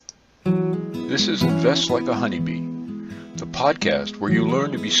This is Invest Like a Honeybee, the podcast where you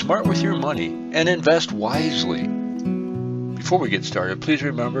learn to be smart with your money and invest wisely. Before we get started, please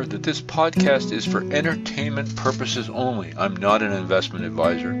remember that this podcast is for entertainment purposes only. I'm not an investment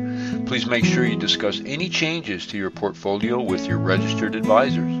advisor. Please make sure you discuss any changes to your portfolio with your registered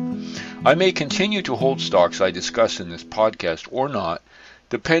advisors. I may continue to hold stocks I discuss in this podcast or not,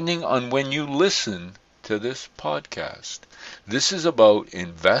 depending on when you listen to this podcast. This is about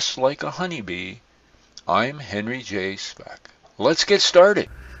Invest Like a Honeybee. I'm Henry J. Speck. Let's get started.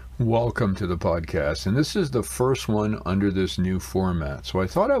 Welcome to the podcast, and this is the first one under this new format. So I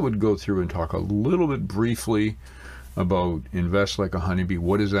thought I would go through and talk a little bit briefly about Invest Like a Honeybee.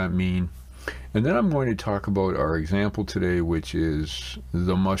 What does that mean? And then I'm going to talk about our example today, which is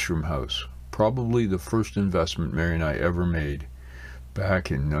the Mushroom House. Probably the first investment Mary and I ever made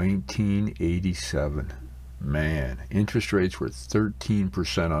back in 1987. Man, interest rates were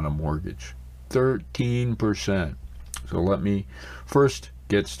 13% on a mortgage. 13%. So let me first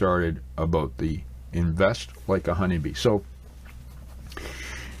get started about the Invest Like a Honeybee. So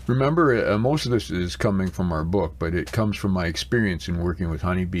remember, most of this is coming from our book, but it comes from my experience in working with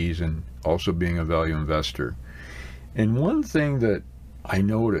honeybees and also being a value investor. And one thing that I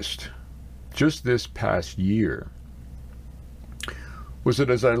noticed just this past year was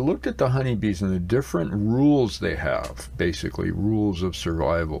that as I looked at the honeybees and the different rules they have, basically rules of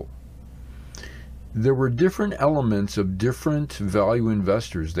survival, there were different elements of different value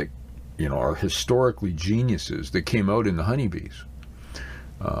investors that, are historically geniuses that came out in the honeybees.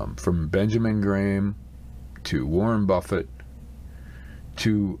 From Benjamin Graham to Warren Buffett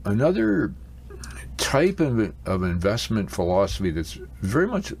to another type of investment philosophy that's very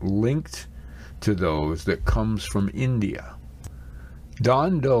much linked to those that comes from India.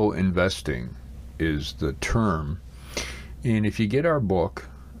 Don Doe investing is the term, and if you get our book,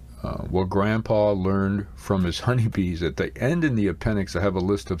 what Grandpa learned from his honeybees, at the end in the appendix I have a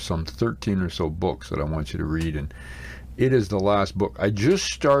list of some 13 or so books that I want you to read, and it is the last book. I just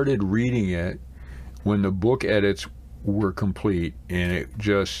started reading it when the book edits were complete, and it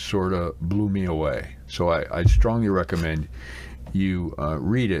just sort of blew me away. So I strongly recommend you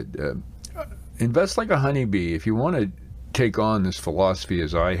read it. Invest Like a Honeybee, if you want to take on this philosophy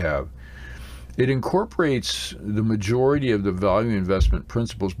as I have, it incorporates the majority of the value investment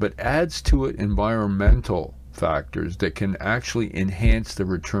principles, but adds to it environmental factors that can actually enhance the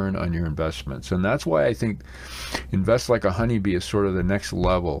return on your investments. And that's why I think Invest Like a Honeybee is sort of the next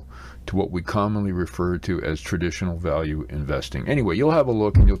level to what we commonly refer to as traditional value investing. Anyway, you'll have a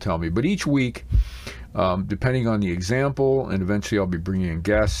look and you'll tell me. But each week, depending on the example, and eventually I'll be bringing in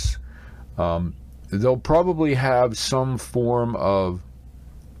guests, they'll probably have some form of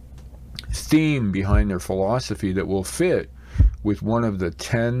theme behind their philosophy that will fit with one of the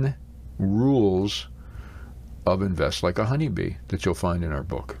 10 rules of Invest Like a Honeybee that you'll find in our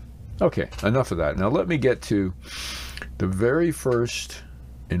book. Okay, enough of that. Now let me get to the very first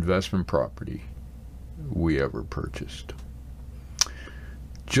investment property we ever purchased.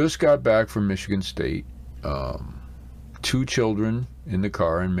 Just got back from Michigan State. 2 children in the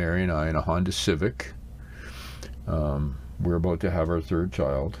car, and Mary and I in a Honda Civic. We're about to have our 3rd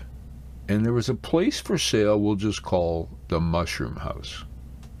child. And there was a place for sale we'll just call the Mushroom House,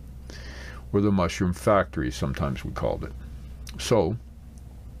 or the Mushroom Factory, sometimes we called it. So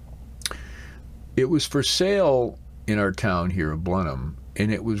it was for sale in our town here of Blenheim,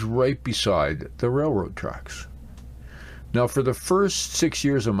 and it was right beside the railroad tracks. Now, for the first 6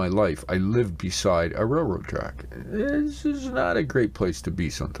 years of my life, I lived beside a railroad track. This is not a great place to be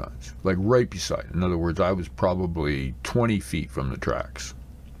sometimes, like right beside. In other words, I was probably 20 feet from the tracks.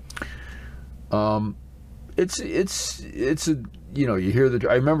 It's a, you hear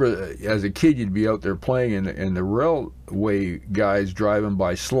I remember as a kid, you'd be out there playing, and the railway guys driving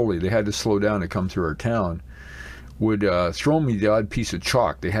by slowly, they had to slow down to come through our town, would throw me the odd piece of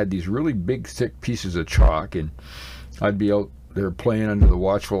chalk. They had these really big, thick pieces of chalk, and I'd be out there playing under the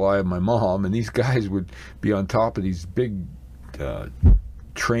watchful eye of my mom, and these guys would be on top of these big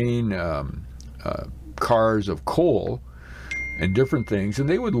train cars of coal and different things, and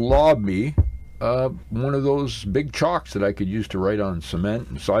they would lob me one of those big chalks that I could use to write on cement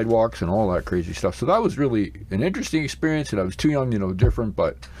and sidewalks and all that crazy stuff. So that was really an interesting experience, and I was too young to know different,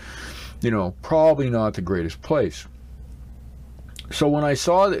 but probably not the greatest place. So when I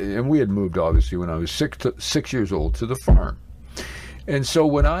saw that, and we had moved obviously when I was 6 years old to the farm, and so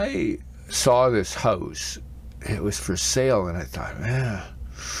when I saw this house, it was for sale, and I thought,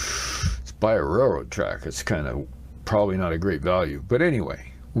 it's by a railroad track. It's kind of probably not a great value. But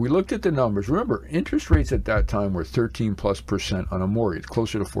anyway, we looked at the numbers. Remember, interest rates at that time were 13+% on a mortgage,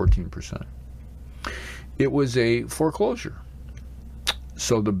 closer to 14%. it was a foreclosure.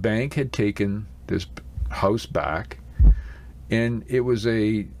 So the bank had taken this house back, and it was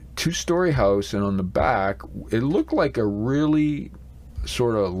a 2-story house, and on the back, it looked like a really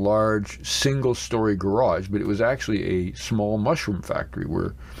sort of large single-story garage, but it was actually a small mushroom factory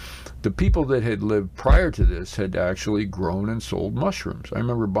where the people that had lived prior to this had actually grown and sold mushrooms. I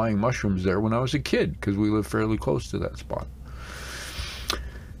remember buying mushrooms there when I was a kid because we lived fairly close to that spot.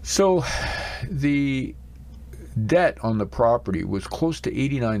 So the debt on the property was close to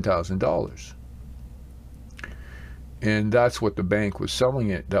 $89,000. And that's what the bank was selling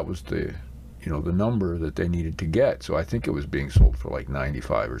it. That was the, you know, the number that they needed to get. So I think it was being sold for like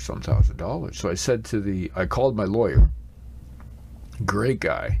 $95,000 or some $1,000. So I said to I called my lawyer, great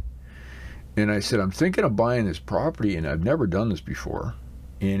guy, and I said, I'm thinking of buying this property, and I've never done this before,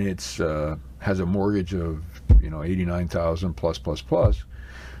 and it's has a mortgage of, you know, $89,000 plus.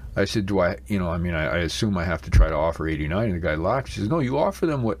 I said, do I, you know, I mean, I assume I have to try to offer 89, and the guy laughed. He says, no, you offer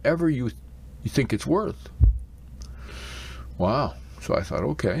them whatever you think it's worth. Wow. So I thought,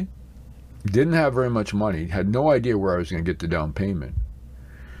 okay. Didn't have very much money. Had no idea where I was going to get the down payment.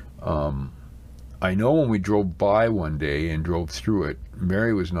 I know when we drove by one day and drove through it,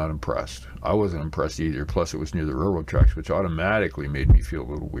 Mary was not impressed. I wasn't impressed either. Plus, it was near the railroad tracks, which automatically made me feel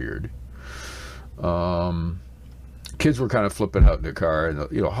a little weird. Kids were kind of flipping out in the car.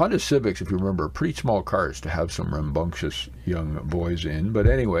 And, you know, Honda Civics, if you remember, are pretty small cars to have some rambunctious young boys in. But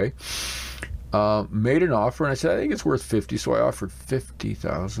anyway, made an offer, and I said, I think it's worth $50,000, so I offered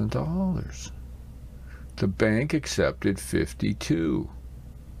 $50,000. The bank accepted $52,000.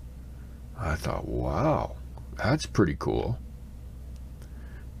 I thought, wow, that's pretty cool.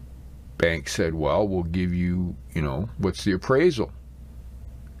 Bank said, well, we'll give you, you know, what's the appraisal?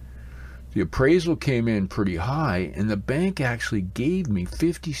 The appraisal came in pretty high, and the bank actually gave me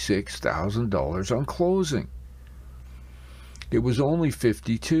 $56,000 on closing. It was only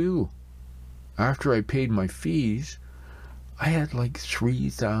 $52,000. After I paid my fees, I had like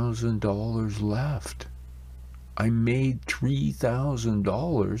 $3,000 left. I made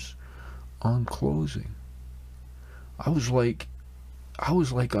 $3,000 on closing. I was like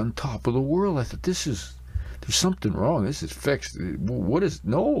on top of the world. I thought, there's something wrong. This is fixed. What is,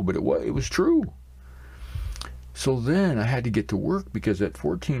 no, but it was true. So then I had to get to work, because at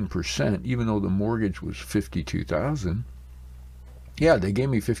 14%, even though the mortgage was $52,000, yeah, they gave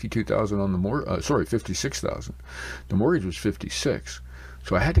me $52,000 on the $56,000. The mortgage was $56,000.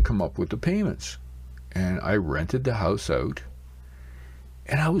 So I had to come up with the payments. And I rented the house out,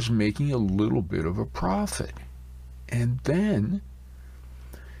 and I was making a little bit of a profit. And then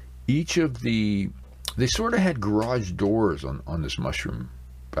each of they sort of had garage doors on this mushroom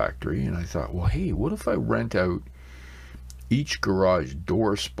factory, and I thought, well, hey, what if I rent out each garage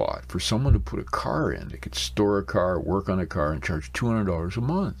door spot for someone to put a car in? They could store a car, work on a car, and charge $200 a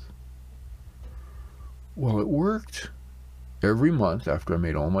month. Well, it worked. Every month after I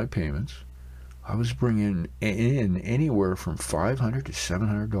made all my payments, I was bringing in anywhere from $500 to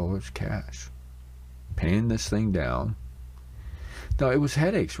 $700 cash, paying this thing down. Now, it was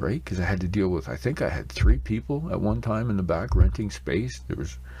headaches, right? Because I had to deal with, I think I had 3 people at one time in the back renting space. I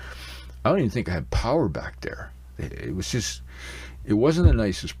don't even think I had power back there. It was just, it wasn't the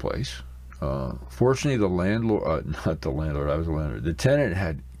nicest place. Fortunately, the landlord, not the landlord, I was the landlord, the tenant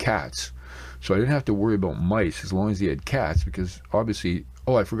had cats. So I didn't have to worry about mice as long as he had cats, because obviously,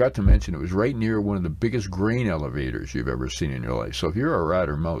 oh, I forgot to mention, it was right near one of the biggest grain elevators you've ever seen in your life. So if you're a rat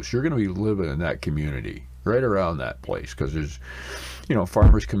or mouse, you're going to be living in that community, right around that place, because there's, you know,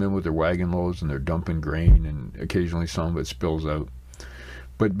 farmers come in with their wagon loads and they're dumping grain, and occasionally some of it spills out.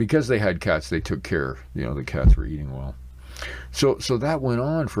 But because they had cats, they took care. You know, the cats were eating well. So that went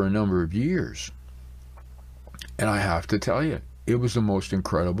on for a number of years. And I have to tell you, it was the most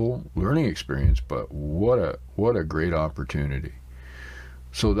incredible learning experience, but what a great opportunity.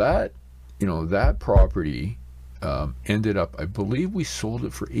 So that, you know, that property ended up, I believe we sold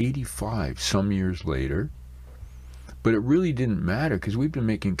it for $85,000 some years later. But it really didn't matter, because we've been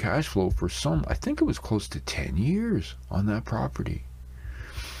making cash flow for I think it was close to 10 years on that property.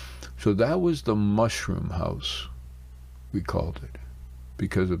 So that was the mushroom house, we called it,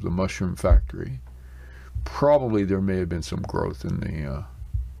 because of the mushroom factory. Probably there may have been some growth in the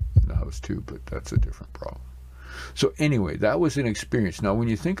house too, but that's a different problem. So anyway, that was an experience. Now, when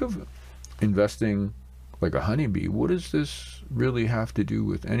you think of investing like a honeybee, what does this really have to do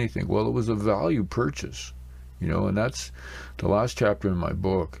with anything? Well, it was a value purchase, you know, and that's the last chapter in my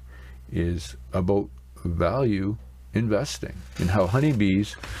book is about value investing and how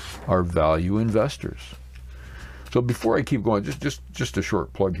honeybees are value investors. So before I keep going, just a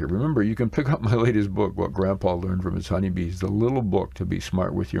short plug here. Remember, you can pick up my latest book, What Grandpa Learned from His Honeybees, the little book to be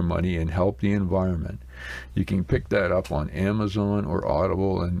smart with your money and help the environment. You can pick that up on Amazon or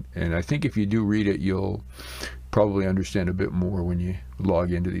Audible, and I think if you do read it, you'll probably understand a bit more when you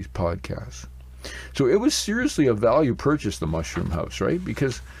log into these podcasts. So it was seriously a value purchase, the Mushroom House, right?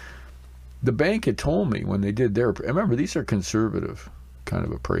 Because the bank had told me when they did their, remember, these are conservative kind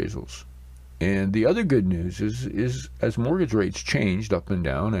of appraisals. And the other good news is as mortgage rates changed up and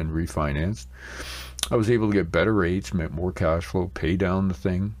down and refinanced, I was able to get better rates, meant more cash flow, pay down the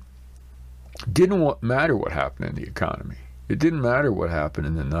thing. Didn't matter what happened in the economy. It didn't matter what happened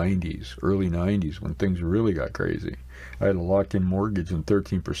in the 90s, early 90s, when things really got crazy. I had a locked-in mortgage, and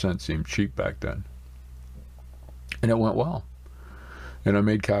 13% seemed cheap back then. And it went well. And I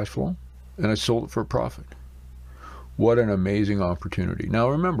made cash flow, and I sold it for a profit. What an amazing opportunity. Now,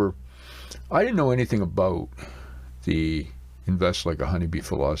 remember, I didn't know anything about the invest like a honeybee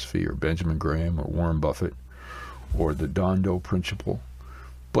philosophy or Benjamin Graham or Warren Buffett or the Dondo principle.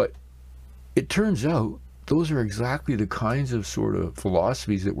 But it turns out those are exactly the kinds of sort of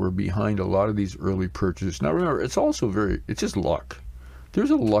philosophies that were behind a lot of these early purchases. Now remember, it's also it's just luck.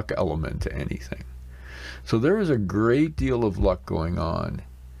 There's a luck element to anything. So there was a great deal of luck going on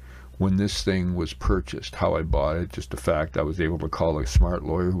when this thing was purchased, how I bought it, just the fact I was able to call a smart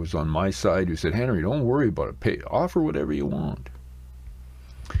lawyer who was on my side, who said, Henry, don't worry about it. Offer whatever you want.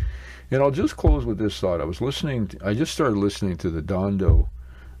 And I'll just close with this thought. I just started listening to the Dondo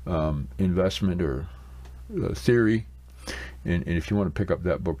investment or theory, and if you want to pick up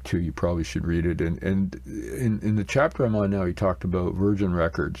that book too, you probably should read it. And in the chapter I'm on now, he talked about Virgin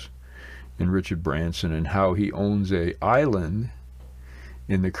Records and Richard Branson and how he owns an island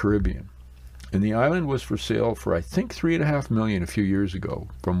in the Caribbean. And the island was for sale for, I think, $3.5 million a few years ago,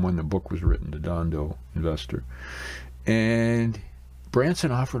 from when the book was written, the Dondo Investor. And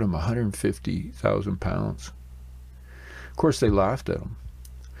Branson offered him 150,000 pounds. Of course, they laughed at him.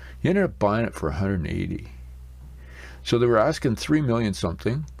 He ended up buying it for 180. So they were asking 3 million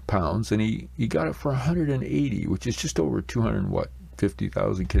something pounds, and he got it for 180, which is just over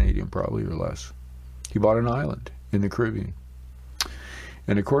 250,000 Canadian, probably, or less. He bought an island in the Caribbean.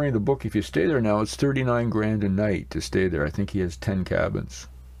 And according to the book, if you stay there now, it's 39 grand a night to stay there. I think he has 10 cabins.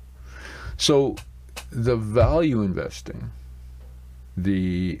 So the value investing,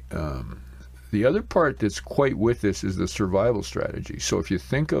 the other part that's quite with this is the survival strategy. So if you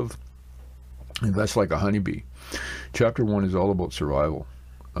think of invest like a honeybee, chapter 1 is all about survival.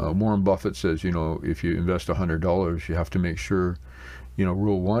 Warren Buffett says, if you invest $100, you have to make sure,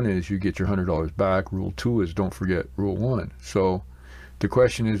 rule 1 is you get your $100 back. Rule 2 is don't forget rule 1. So the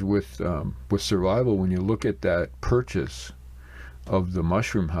question is with survival, when you look at that purchase of the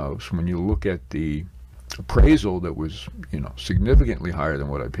Mushroom House, when you look at the appraisal that was, significantly higher than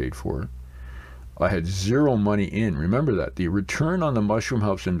what I paid for it, I had zero money in. Remember that. The return on the Mushroom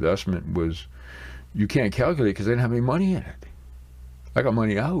House investment was, you can't calculate because I didn't have any money in it. I got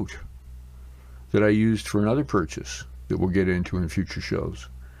money out that I used for another purchase that we'll get into in future shows.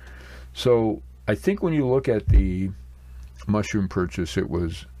 So I think when you look at the mushroom purchase, it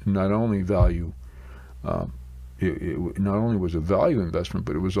was not only value, it not only was a value investment,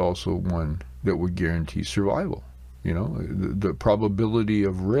 but it was also one that would guarantee survival. The probability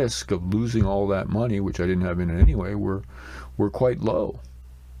of risk of losing all that money, which I didn't have in it anyway, were quite low.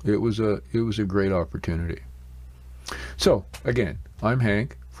 It was a great opportunity. So again, I'm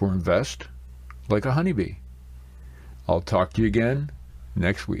Hank for Invest Like a Honeybee. I'll talk to you again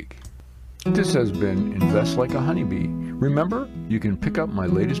next week. This has been Invest Like a Honeybee. Remember, you can pick up my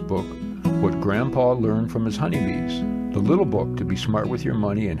latest book, What Grandpa Learned from His Honeybees, the little book to be smart with your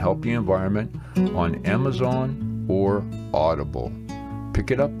money and help the environment, on Amazon or Audible.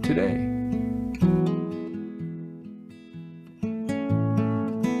 Pick it up today.